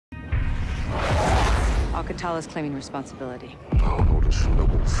Alcatala's claiming responsibility. Oh, Norden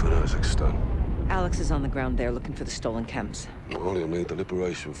noble für Kazakhstan. Alex is on the ground there looking for the stolen chems. Well, he'll need the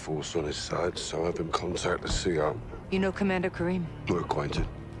Liberation Force on his side, so have him contact the CO. You know Commander Karim? We're acquainted.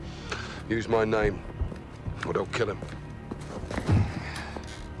 Use my name, or they'll kill him.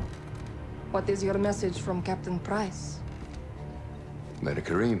 What is your message from Captain Price? Commander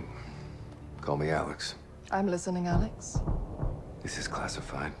Karim. Call me Alex. I'm listening, Alex. This is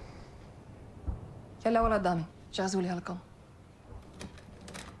classified. يلا ولا قدامي جهزوا لي هالكم.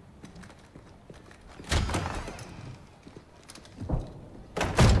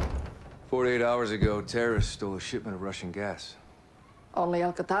 "48 hours ago, terrorists stole a shipment of Russian gas. Only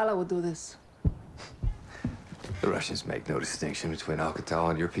Alcatala would do this. The Russians make no distinction between Alcatala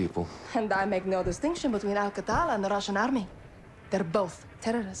and your people. And I make no distinction between Alcatala and the Russian army. They're both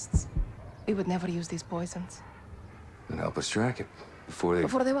terrorists. We would never use these poisons. Then help us track it before they...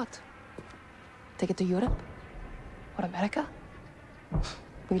 Before they what? Take it to Europe? Or America?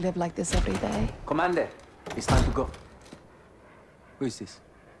 We live like this every day. Commander, it's time to go. Who is this?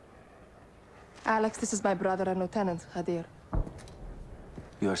 Alex, this is my brother and Lieutenant, Hadir.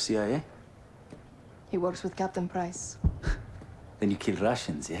 You are CIA? He works with Captain Price. Then you kill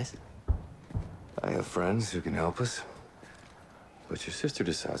Russians, yes? I have friends who can help us. But your sister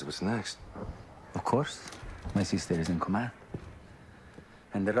decides what's next. Of course. My sister is in command.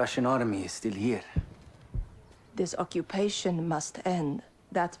 And the Russian army is still here. This occupation must end.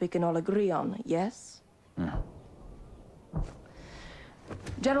 That we can all agree on, yes?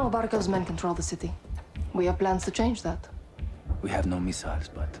 General Barkov's men control the city. We have plans to change that. We have no missiles,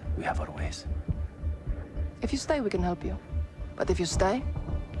 but we have our ways. If you stay, we can help you. But if you stay,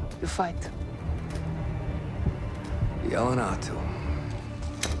 you fight. Yalanatu.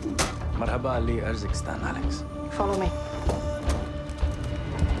 Marhaba Ali Kazakhstan, Alex. Follow me.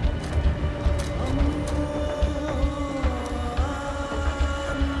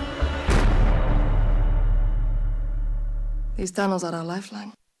 These tunnels are our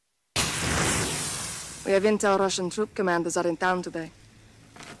lifeline. We have intel Russian troop commanders are in town today.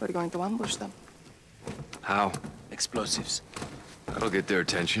 We're going to ambush them. How? Explosives. That'll get their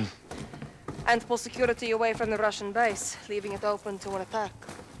attention. And pull security away from the Russian base, leaving it open to an attack.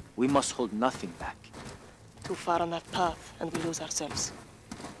 We must hold nothing back. Too far on that path, and we lose ourselves.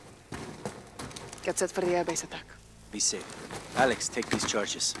 Get set for the airbase attack. Be safe. Alex, take these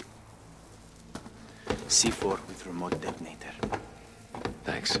charges. C4 with remote detonator.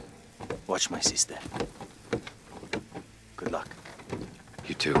 Thanks. Watch my sister. Good luck.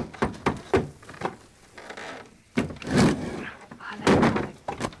 You too.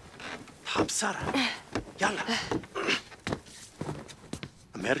 Hamsara. Yalla.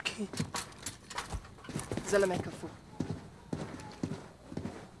 Ameriki? Zelemek kafu.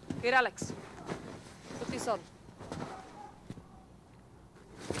 Here, Alex. Put this on.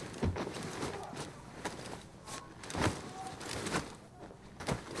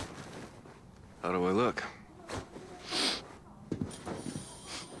 How do I look?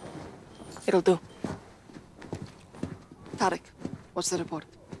 It'll do. Tarek, what's the report?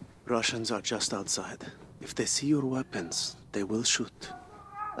 Russians are just outside. If they see your weapons, they will shoot.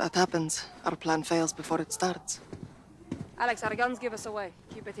 That happens. Our plan fails before it starts. Alex, our guns give us away.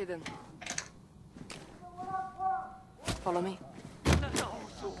 Keep it hidden. Follow me.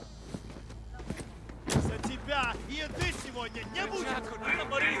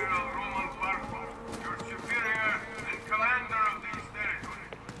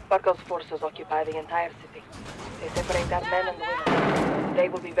 Barkov's forces occupy the entire city. They separate their men and women. They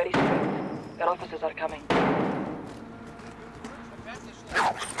will be very strict. Their officers are coming.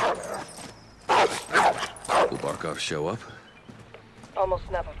 Will Barkov show up? Almost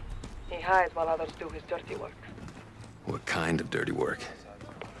never. He hides while others do his dirty work. What kind of dirty work?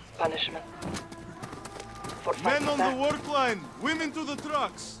 Punishment. For Men fighting on back. the work line! Women to the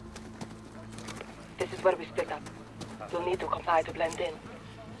trucks! This is where we split up. You'll need to comply to blend in.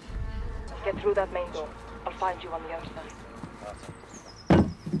 Get through that main door. I'll find you on the other side.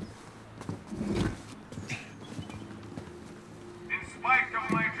 In spite of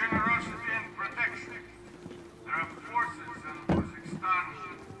my generosity and protection, there are forces in Kazakhstan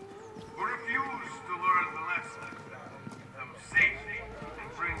who refuse to learn the lesson of safety and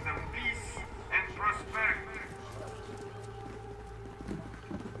bring them peace and prosperity.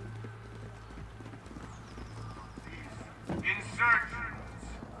 These insurgents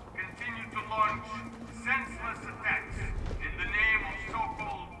continue to launch senseless attacks in the name of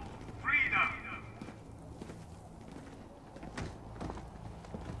so-called freedom.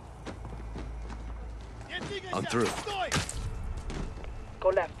 I'm through. Go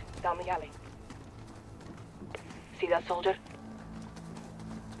left, down the alley. See that soldier?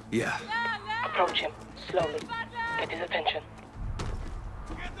 Yeah. Approach him, slowly. Get his attention.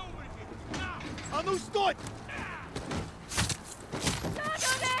 А ну стой!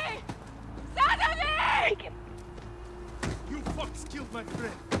 Take him. You fucks killed my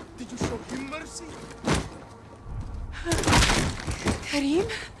friend. Did you show him mercy? كريم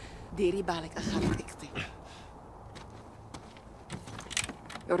ديري بالك أخذت إكتي.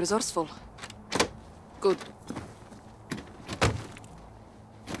 You're resourceful. Good.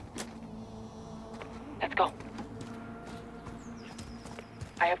 Let's go.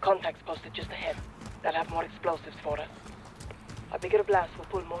 I have contacts posted just ahead that have more explosives for us. A bigger blast will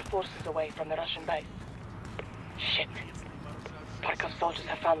pull more forces away from the Russian base. Shit. Barkov's soldiers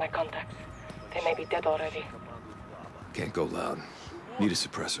have found my contacts. They may be dead already. Can't go loud. Need a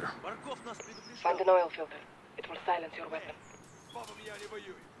suppressor. Find an oil filter. It will silence your weapon.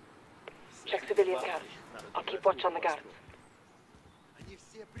 Check civilian guards. I'll keep watch on the guards.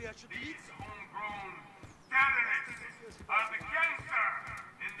 These homegrown terrorists are the cancer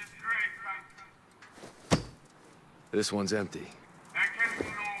in this great country. This one's empty. There can be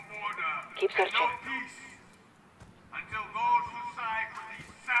no order Keep and no searching. peace until those who side with these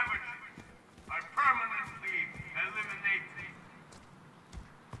savages are permanently eliminated.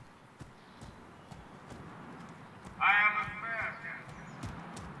 I am a fair man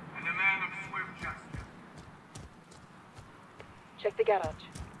and a man of swift justice. Check the garage.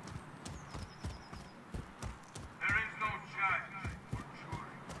 There is no judge or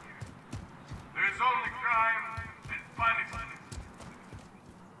jury here. There is only crime and punishment.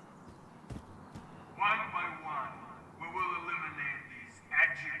 One by one, we will eliminate these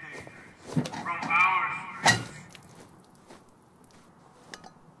agitators from our streets.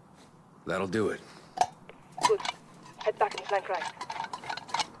 That'll do it. Good. Head back and flank right.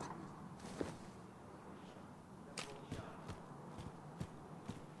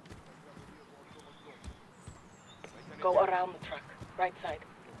 Go around the truck. Right side.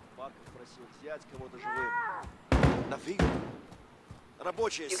 Барков просил взять кого-то живым. Нафига?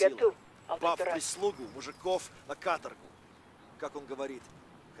 Рабочая You get сила. two. I'll take Баб, the rest. прислугу, мужиков на каторгу. Как он говорит,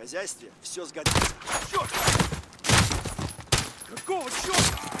 в хозяйстве все сгодится. Черт! Какого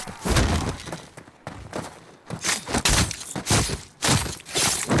черта?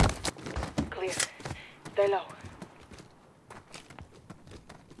 Clear. Stay low.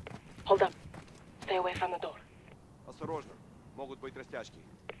 Hold up. Stay away from the door. Осторожно, могут быть растяжки.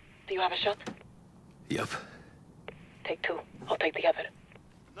 Do you have a shot? Yep. Take two. I'll take the other.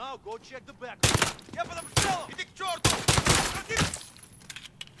 Now go check the back. Я под обстрелом! Иди к черту!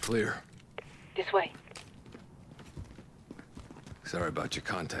 Clear. This way. Sorry about your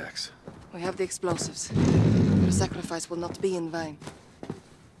contacts. We have the explosives. Your sacrifice will not be in vain.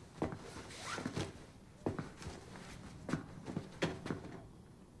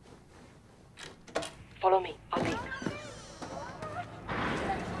 Follow me. I'll lead.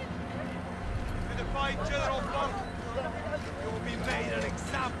 In the fight, General Barkov, you will be made an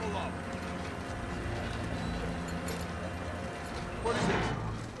example of. What is it?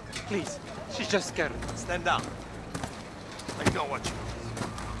 Please, she's just scared. Stand down. I know what you mean.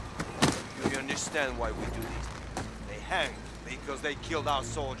 Do you understand why we do this? They hanged because they killed our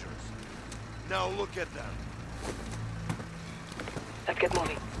soldiers. Now look at them. Let's get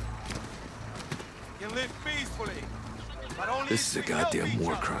moving. You can live peacefully, but only This is a if we help goddamn each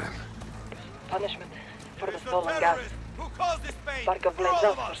war other. crime. Punishment for the It's the stolen gas. terrorists who caused this pain Barkov for blames all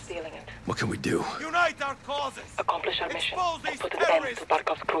us of for us. stealing it. What can we do? Unite our causes. Accomplish our mission Expose and these put an end terrorists, to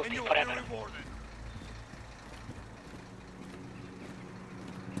Barkov's and cruelty you will forever. be rewarded.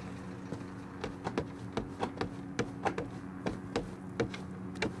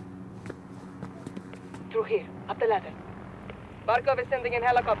 Through here, up the ladder. Barkov is sending in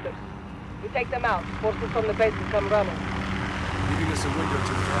helicopters. We take them out. Forces from the base will come running. Leaving us a window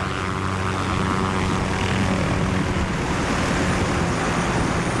to attack.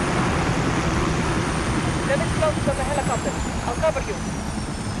 Send explosives on the helicopter. I'll cover you.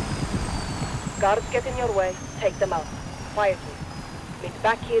 Guards get in your way. Take them out. Quietly. Meet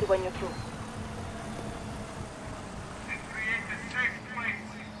back here when you're through. And create a safe place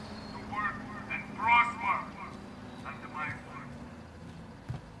to work and prosper under my foot.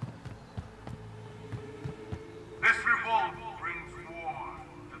 This revolt brings war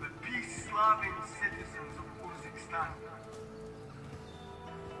to the peace-loving citizens of Uzbekistan.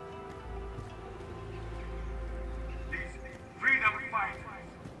 These freedom fighters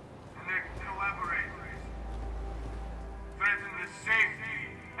and their collaborators threaten the safety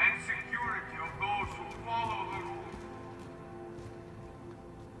and security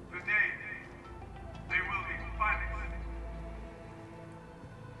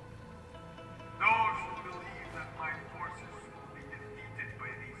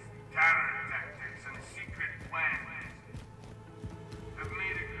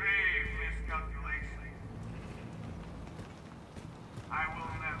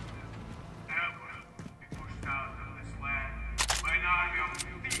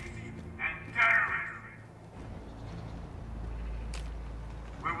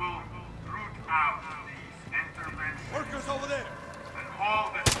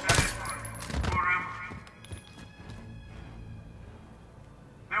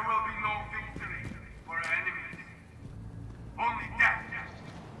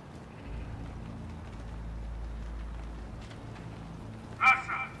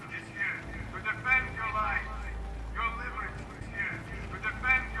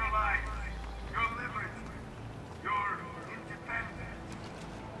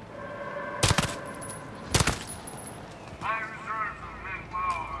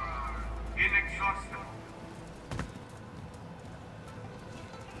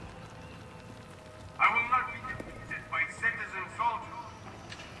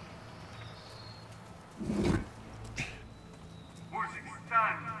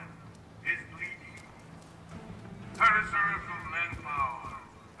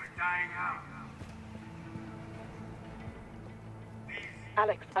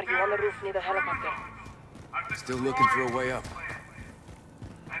Alex, are you on the roof near the helicopter? Still looking for a way up.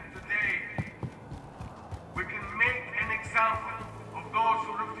 And today, we can make an example of those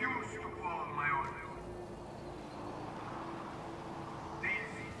who refuse to follow my orders.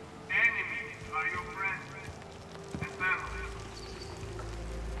 These enemies are your friends and family.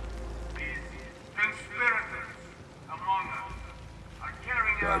 These conspirators among us are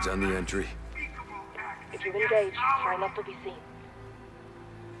carrying Guards out on the entry. unspeakable acts If you against engage, try our not to be seen.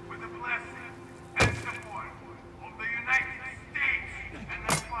 with the blessing and support of the United States and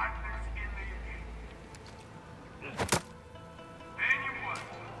their partners in the UK. Anyone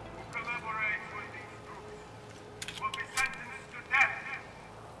who collaborates with these groups will be sentenced to death.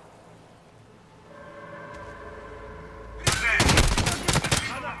 Today, the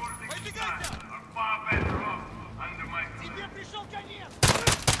people of Uzbekistan are far better off under my command.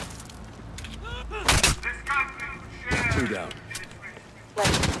 This country shares Two down. in its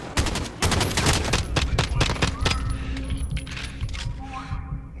riches.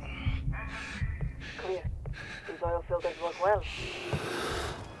 Clear. These oil filters work well.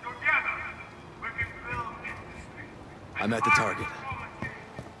 Together, we can build industry. I'm at the target.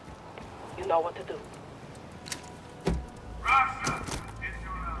 You know what to do. Russia is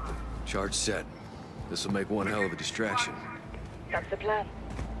your ally. Charge set. This'll make one hell of a distraction. That's the plan.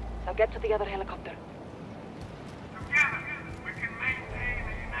 Now get to the other helicopter. Together, we can maintain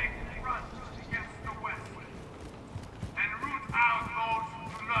a united front against the West and root out those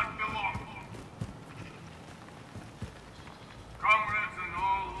who do not belong. Comrades and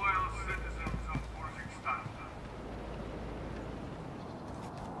all loyal citizens of Uzbekistan,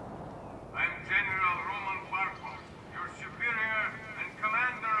 I am General Roman Barkov, your superior and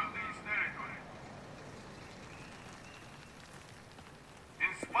commander of these territories.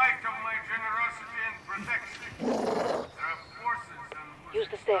 In spite of my generosity and protection, there are forces in Use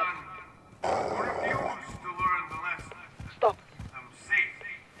the stairs. Uzbekistan who refuse to learn the lesson. Stop. Them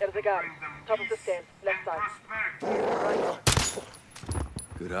safety. There's a guard. Bring them Top of the peace stairs, left and side. prosperity.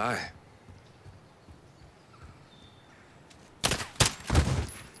 Good eye.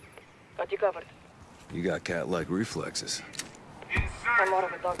 Got you covered. You got cat-like reflexes. I'm more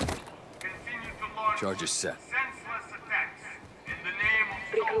of a dog person. Continue to launch Charges set. senseless attacks in the name of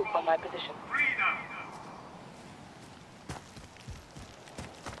Regroup on my position. freedom.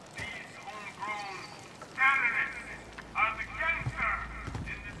 These homegrown terrorists are the cancer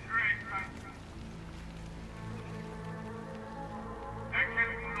in this great country. There can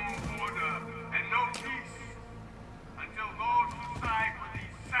be no order and no peace until those who side with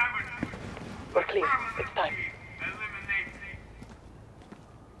these savages We're clear. It's time. permanently eliminate me.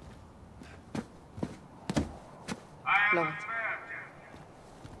 I am No. a fair champion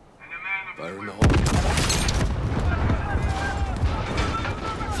and a man of Fire in the will. hole.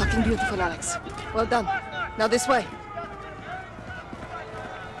 Fucking beautiful, Alex. Well done. Now this way.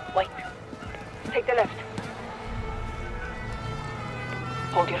 Wait. Take the left.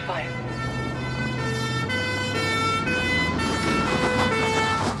 Hold your fire.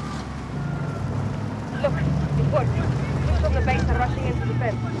 Look, it worked. Troops from the base are rushing into the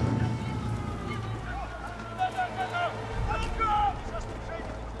fence.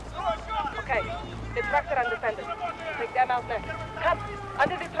 Okay, the trucks are undefended. Take them out next. Come,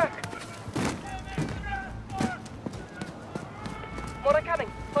 under the truck. More are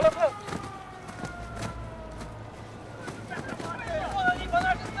coming. Follow close.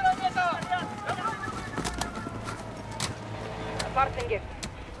 A parting gift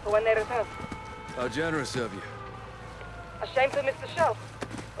for when they return. How generous of you. A shame to miss the show,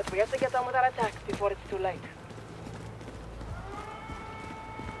 but we have to get on with our attack before it's too late.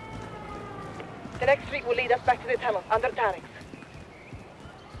 The next street will lead us back to the tunnel, under Tarek's.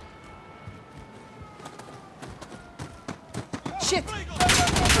 Shit!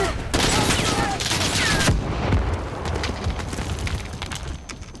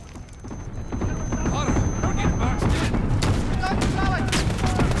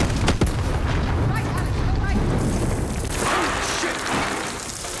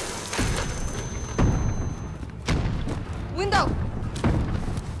 Window!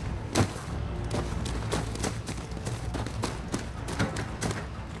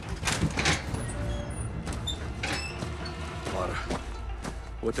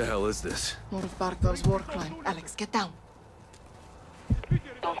 What the hell is this? More of Barkov's war crime. Alex, get down.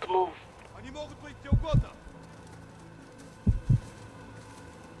 Don't move. Они могут быть где угодно.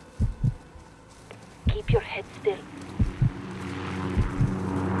 Keep your head still.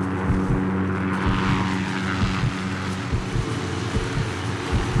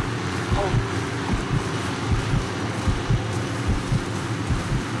 Hold.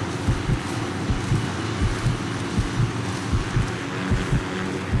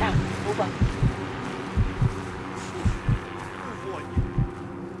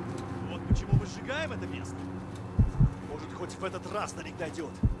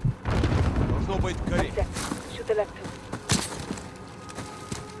 подойдет. Должно быть Карим. That's it. Shoot the left too.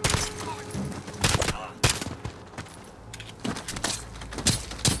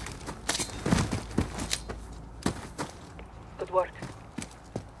 Good work.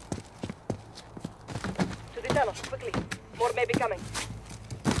 To the tunnel, quickly. More may be coming.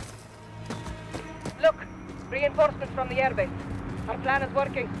 Look! Reinforcements from the airbase. Our plan is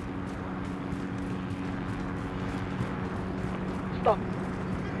working. Stop.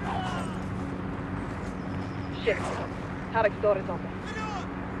 Shit. Tarek's door is open.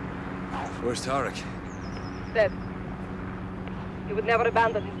 Where's Tarek? Dead. He would never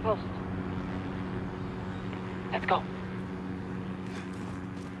abandon his post. Let's go.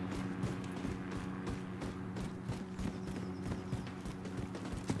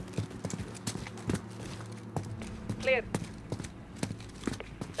 Clear.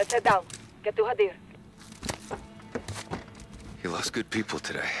 Let's head down. Get to Hadir. You lost good people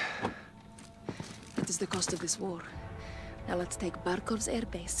today. That is the cost of this war. Now let's take Barkov's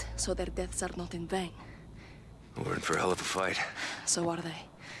airbase, so their deaths are not in vain. We're in for a hell of a fight. So are they.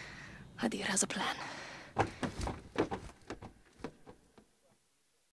 Hadir has a plan.